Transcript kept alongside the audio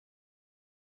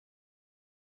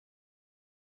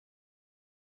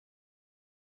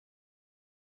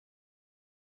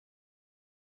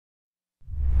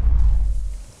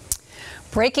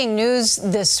Breaking news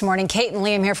this morning. Kate and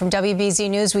Liam here from WBZ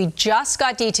News. We just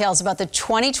got details about the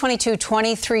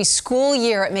 2022-23 school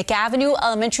year at McAvenue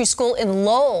Elementary School in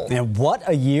Lowell. And what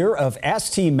a year of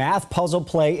ST math puzzle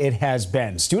play it has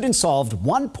been. Students solved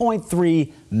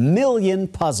 1.3 million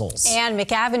puzzles. And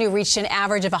McAvenue reached an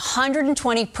average of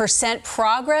 120%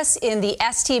 progress in the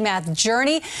ST math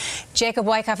journey. Jacob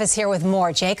Wyckoff is here with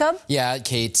more. Jacob? Yeah,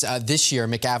 Kate, this year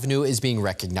McAvenue is being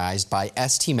recognized by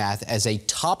ST Math as a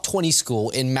top 20 school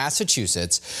in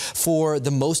Massachusetts for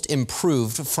the most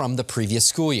improved from the previous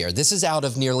school year. This is out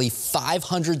of nearly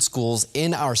 500 schools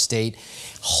in our state.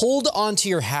 Hold on to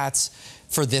your hats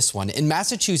for this one. In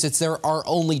Massachusetts, there are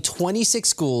only 26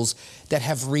 schools that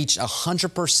have reached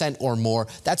 100% or more.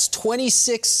 That's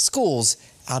 26 schools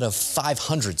out of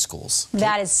 500 schools.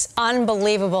 That is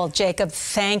unbelievable, Jacob.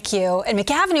 Thank you. And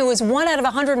McAvenue was 1 out of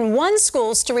 101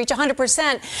 schools to reach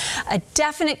 100%. A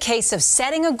definite case of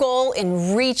setting a goal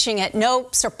and reaching it, no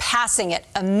surpassing it.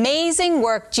 Amazing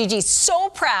work. Gigi's so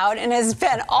proud and has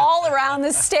been all around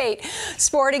the state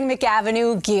sporting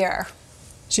McAvenue gear.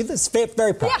 She's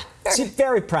very proud. Yeah, She's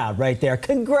very proud right there.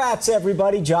 Congrats,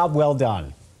 everybody. Job well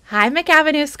done. Hi,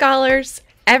 McAvenue scholars.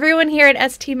 Everyone here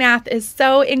at ST Math is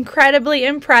so incredibly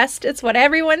impressed. It's what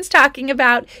everyone's talking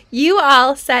about. You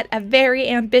all set a very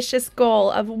ambitious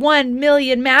goal of 1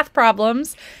 million math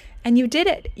problems, and you did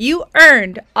it. You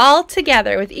earned, all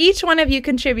together, with each one of you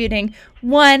contributing,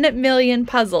 1 million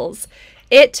puzzles.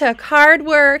 It took hard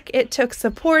work, it took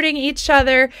supporting each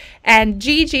other, and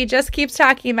Gigi just keeps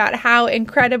talking about how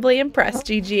incredibly impressed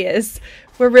Gigi is.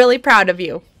 We're really proud of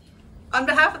you. On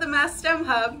behalf of the Math STEM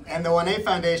Hub and the 1A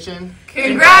Foundation,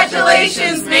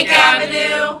 congratulations,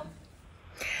 McAvenue!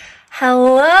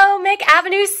 Hello,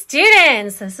 McAvenue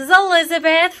students! This is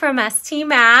Elizabeth from ST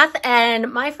Math,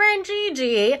 and my friend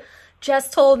Gigi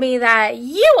just told me that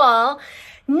you all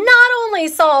not only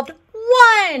solved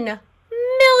 1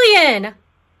 million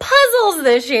puzzles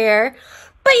this year,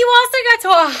 but you also got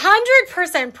to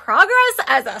 100% progress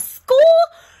as a school?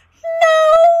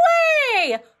 No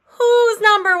way! Who's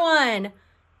number one?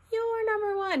 You're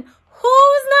number one.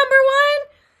 Who's number one?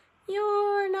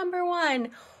 You're number one.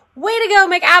 Way to go,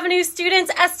 McAvenue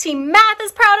students. ST Math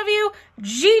is proud of you.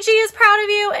 Gigi is proud of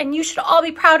you. And you should all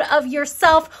be proud of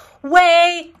yourself.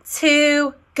 Way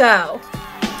to go.